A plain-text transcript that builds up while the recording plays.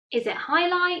Is it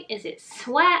highlight? Is it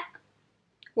sweat?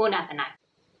 We'll never know.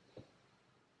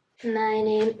 My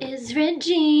name is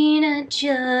Regina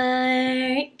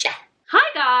George.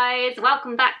 Hi guys,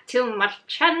 welcome back to my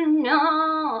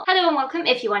channel. Hello and welcome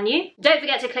if you are new. Don't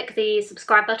forget to click the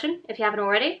subscribe button if you haven't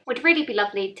already. Would really be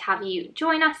lovely to have you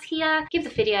join us here. Give the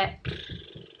video,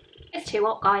 it's too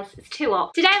hot guys, it's too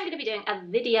hot. Today I'm going to be doing a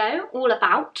video all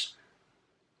about,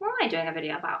 what am I doing a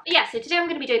video about? Yeah, so today I'm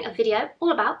going to be doing a video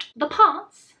all about the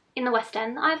parts in the West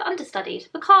End that I've understudied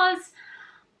because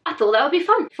I thought that would be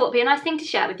fun. Thought it'd be a nice thing to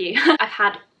share with you. I've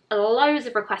had loads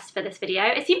of requests for this video.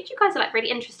 It seems you guys are like really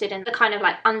interested in the kind of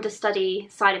like understudy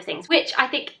side of things, which I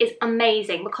think is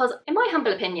amazing because in my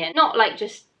humble opinion, not like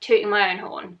just tooting my own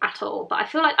horn at all, but I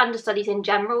feel like understudies in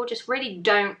general just really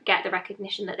don't get the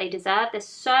recognition that they deserve. There's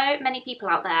so many people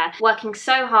out there working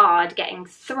so hard, getting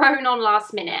thrown on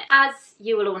last minute, as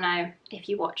you will all know if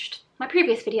you watched my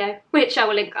previous video, which I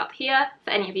will link up here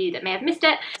for any of you that may have missed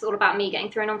it. It's all about me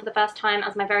getting thrown on for the first time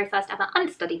as my very first ever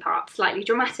understudy part, slightly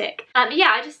dramatic. But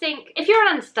yeah, I just think if you're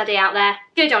an understudy out there,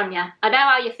 good on ya. I know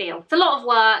how you feel. It's a lot of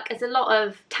work, there's a lot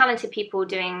of talented people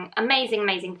doing amazing,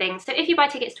 amazing things. So if you buy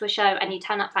tickets to a show and you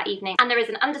turn up that evening and there is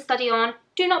an understudy on,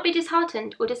 do not be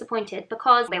disheartened or disappointed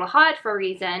because they were hired for a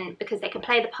reason, because they can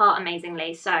play the part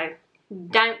amazingly. So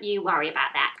don't you worry about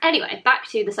that. Anyway, back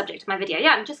to the subject of my video. Yeah,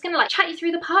 I'm just gonna like chat you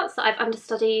through the parts that I've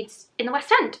understudied in the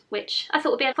West End, which I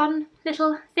thought would be a fun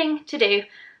little thing to do.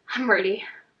 I'm really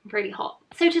hot.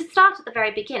 So to start at the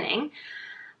very beginning,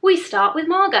 we start with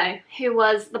Margot, who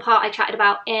was the part I chatted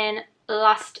about in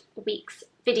last week's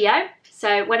video.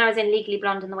 So when I was in Legally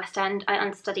Blonde in the West End, I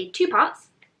understudied two parts.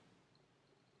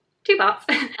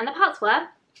 And the parts were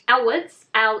Elle Woods.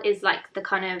 Elle is like the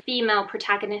kind of female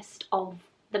protagonist of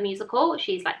the musical.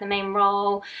 She's like the main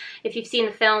role. If you've seen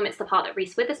the film, it's the part that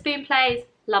Reese Witherspoon plays.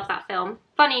 Love that film.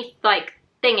 Funny like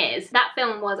thing is, that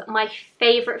film was my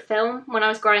favourite film when I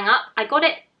was growing up. I got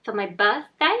it for my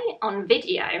birthday on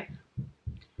video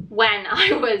when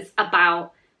I was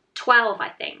about 12, I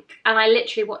think, and I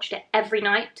literally watched it every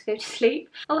night to go to sleep.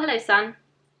 Oh, hello sun.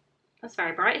 That's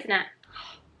very bright, isn't it?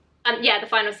 Yeah, the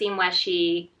final scene where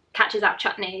she catches out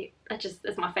Chutney, that just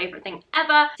is my favourite thing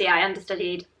ever. So yeah, I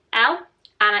understudied Elle.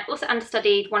 And I also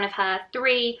understudied one of her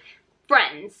three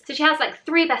friends. So she has like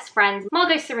three best friends,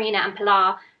 Margot, Serena and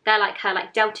Pilar. They're like her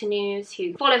like Delta News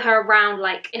who follow her around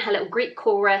like in her little Greek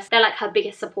chorus. They're like her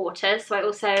biggest supporters. So I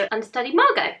also understudied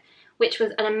Margot, which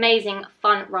was an amazing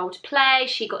fun role to play.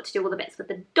 She got to do all the bits with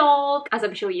the dog, as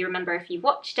I'm sure you remember if you've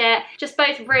watched it. Just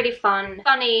both really fun,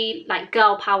 funny like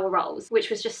girl power roles, which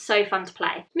was just so fun to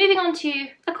play. Moving on to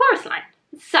a chorus line.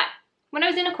 So when I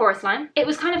was in a chorus line, it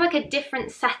was kind of like a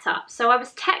different setup. So I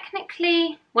was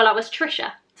technically, well, I was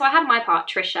Trisha. So I had my part,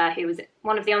 Trisha, who was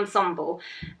one of the ensemble.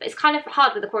 But it's kind of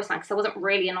hard with the chorus line because I wasn't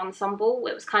really an ensemble.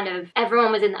 It was kind of,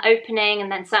 everyone was in the opening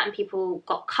and then certain people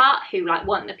got cut who like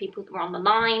weren't the people that were on the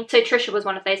line. So Trisha was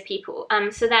one of those people.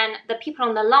 So then the people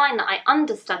on the line that I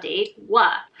understudied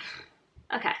were,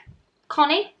 okay,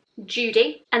 Connie,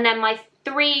 Judy, and then my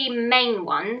three main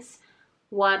ones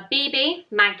were Bibi,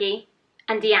 Maggie,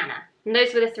 and Deanna. And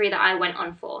those were the three that I went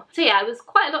on for. So yeah, it was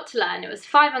quite a lot to learn. It was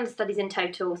 5 understudies in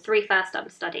total, 3 first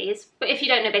understudies. But if you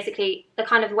don't know, basically, the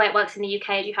kind of way it works in the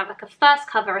UK is you have like a first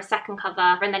cover, a second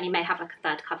cover, and then you may have like a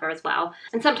third cover as well.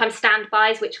 And sometimes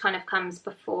standbys, which kind of comes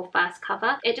before first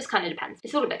cover. It just kind of depends.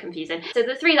 It's all a bit confusing. So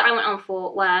the 3 that I went on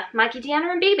for were Maggie,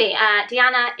 Deanna, and Bibi.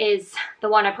 Deanna is the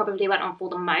one I probably went on for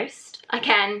the most.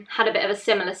 Again, had a bit of a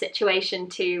similar situation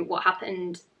to what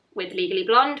happened with Legally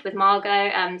Blonde, with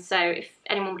Margot, so if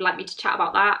anyone would like me to chat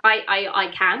about that, I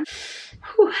can.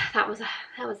 Whew, that was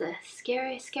a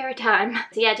scary time.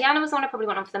 So yeah, Deanna was the one I probably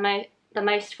went on for the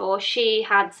most for. She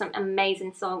had some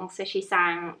amazing songs. So she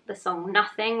sang the song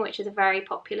Nothing, which is a very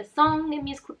popular song in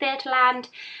musical theatre land,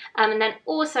 and then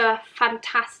also a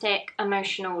fantastic,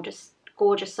 emotional, just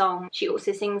gorgeous song she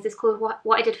also sings is called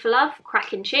What I Did for Love,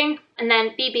 cracking tune. And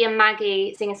then Bibi and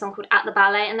Maggie sing a song called At the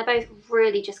Ballet, and they're both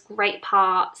really just great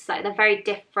parts. Like, they're very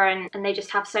different and they just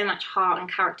have so much heart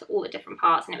and character, all the different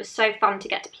parts, and it was so fun to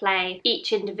get to play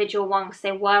each individual one because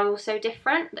they were all so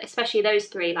different, especially those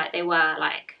 3, like they were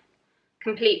like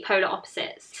complete polar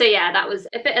opposites. So yeah, that was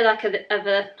a bit of like I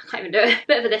can't even do it, a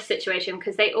bit of this situation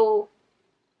because they all,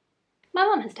 my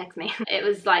mum has texted me. It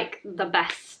was like the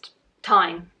best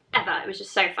time ever. It was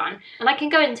just so fun, and I can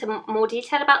go into more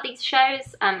detail about these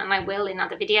shows and I will in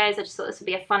other videos. I just thought this would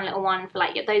be a fun little one for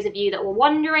like those of you that were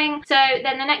wondering. So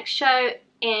then the next show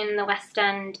in the West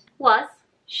End was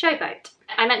Showboat.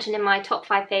 I mentioned in my top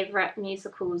 5 favourite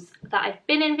musicals that I've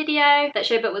been in video that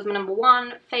Showboat was my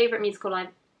 #1 favourite musical I've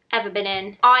ever been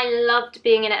in. I loved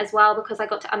being in it as well because I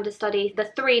got to understudy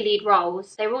the 3 lead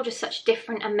roles. They were all just such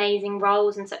different, amazing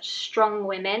roles and such strong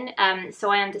women. So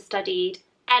I understudied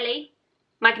Ellie,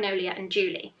 Magnolia and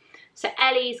Julie. So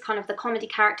Ellie's kind of the comedy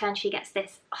character, and she gets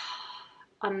this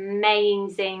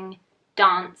amazing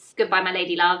dance, Goodbye My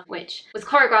Lady Love, which was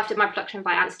choreographed in my production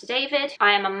by Understudied.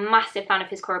 I am a massive fan of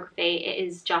his choreography. It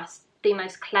is just the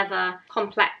most clever,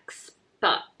 complex,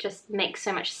 but just makes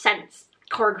so much sense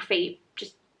choreography,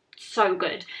 just so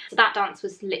good. So that dance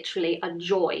was literally a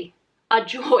joy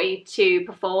to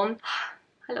perform.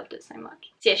 I loved it so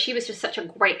much. So yeah, she was just such a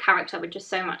great character with just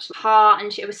so much heart,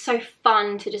 and it was so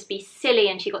fun to just be silly.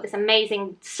 And she got this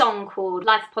amazing song called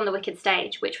Life Upon the Wicked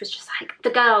Stage, which was just like the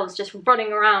girls just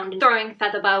running around and throwing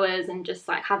feather boas and just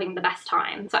like having the best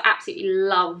time. So I absolutely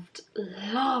loved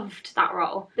that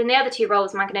role. Then the other 2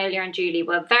 roles, Magnolia and Julie,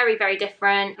 were very, very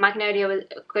different. Magnolia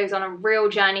goes on a real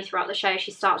journey throughout the show.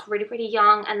 She starts really, really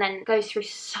young and then goes through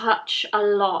such a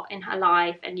lot in her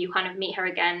life, and you kind of meet her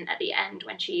again at the end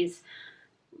when she's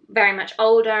very much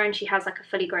older and she has like a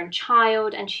fully grown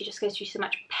child, and she just goes through so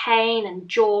much pain and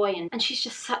joy, and she's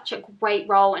just such a great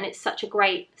role, and it's such a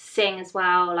great sing as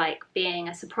well, like being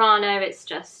a soprano. It's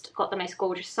just got the most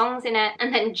gorgeous songs in it.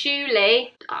 And then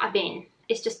Julie, I mean,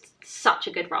 it's just such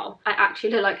a good role. I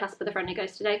actually look like Casper the Friendly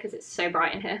Ghost today because it's so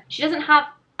bright in here. She doesn't have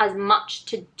as much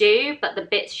to do, but the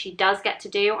bits she does get to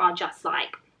do are just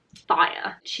like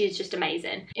fire. She's just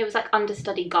amazing. It was like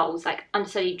understudy goals, like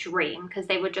understudy dream, because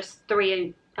they were just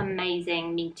 3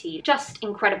 amazing, meaty, just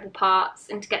incredible parts,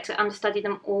 and to get to understudy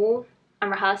them all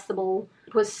and rehearse them all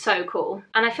was so cool.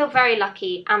 And I feel very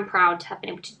lucky and proud to have been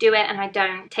able to do it, and I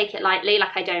don't take it lightly.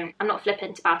 Like I'm not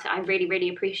flippant about it. I really, really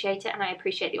appreciate it, and I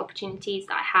appreciate the opportunities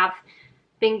that I have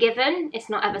been given. It's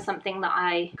not ever something that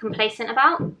I complacent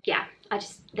about. Yeah, I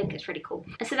just think it's really cool.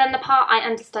 And so then the part I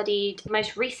understudied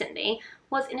most recently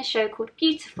was in a show called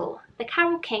Beautiful, the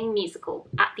Carole King musical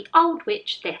at the Old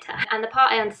Witch Theatre. And the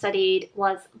part I understudied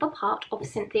was the part of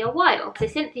Cynthia Weil. So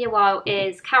Cynthia Weil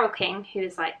is Carole King, who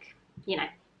is like, you know,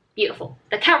 Beautiful,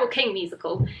 the Carole King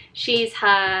musical. She's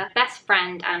her best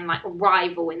friend and like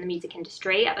rival in the music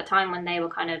industry at the time when they were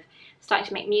kind of starting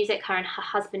to make music. Her and her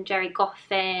husband Jerry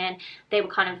Goffin, there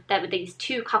were these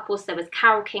 2 couples. There was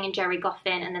Carole King and Jerry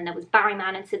Goffin, and then there was Barry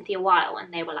Mann and Cynthia Weil,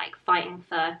 and they were like fighting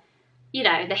for, you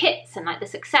know, the hits and like the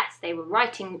success. They were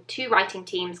 2 writing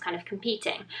teams kind of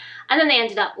competing, and then they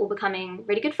ended up all becoming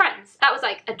really good friends. That was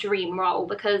like a dream role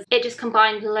because it just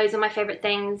combined loads of my favorite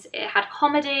things. It had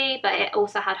comedy, but it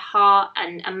also had heart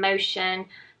and emotion,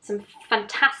 some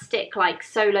fantastic like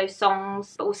solo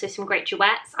songs, but also some great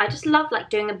duets. I just love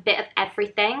like doing a bit of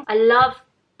everything. I love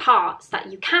parts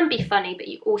that you can be funny, but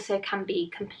you also can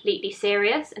be completely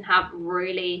serious and have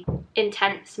really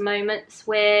intense moments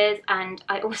with. And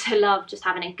I also love just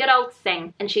having a good old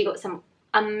sing, and she got some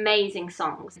amazing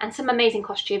songs and some amazing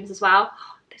costumes as well.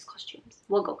 Oh, those costumes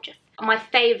were gorgeous. My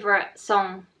favourite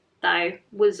song though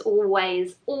was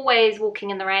always Walking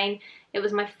in the Rain. It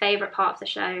was my favourite part of the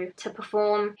show to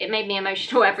perform. It made me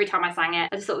emotional every time I sang it.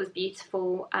 I just thought it was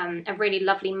beautiful, a really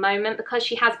lovely moment, because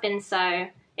she has been so,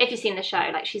 if you've seen the show,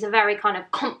 like she's a very kind of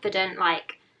confident,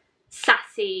 like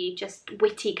sassy, just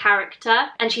witty character,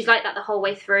 and she's like that the whole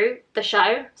way through the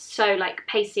show, so like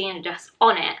pacey and just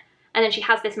on it. And then she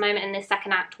has this moment in this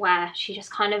second act where she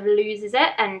just kind of loses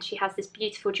it, and she has this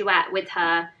beautiful duet with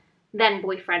her then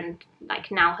boyfriend, like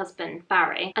now husband,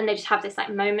 Barry, and they just have this like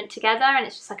moment together, and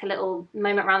it's just like a little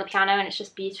moment around the piano, and it's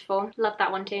just beautiful. Love that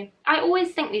one too. I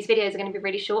always think these videos are going to be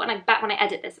really short, and I bet when I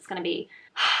edit this it's going to be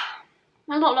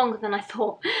a lot longer than I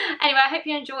thought. Anyway, I hope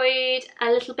you enjoyed a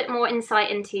little bit more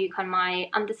insight into kind of my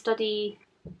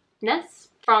understudy-ness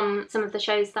from some of the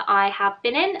shows that I have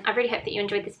been in. I really hope that you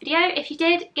enjoyed this video. If you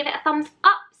did, give it a thumbs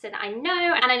up so that I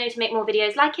know, and I know to make more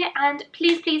videos like it. And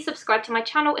please subscribe to my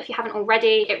channel if you haven't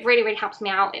already. It really helps me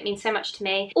out. It means so much to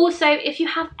me. Also, if you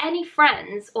have any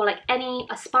friends or like any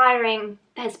aspiring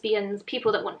thespians,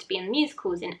 people that want to be in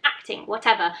musicals, in acting,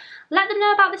 whatever, let them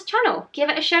know about this channel. Give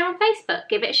it a share on Facebook,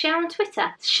 give it a share on Twitter.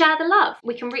 Share the love.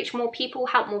 We can reach more people,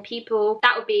 help more people.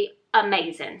 That would be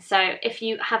amazing. So if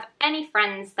you have any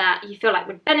friends that you feel like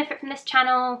would benefit from this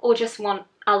channel, or just want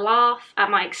a laugh at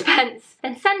my expense,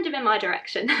 then send them in my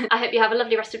direction. I hope you have a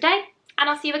lovely rest of the day, and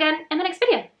I'll see you again in my next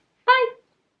video. Bye!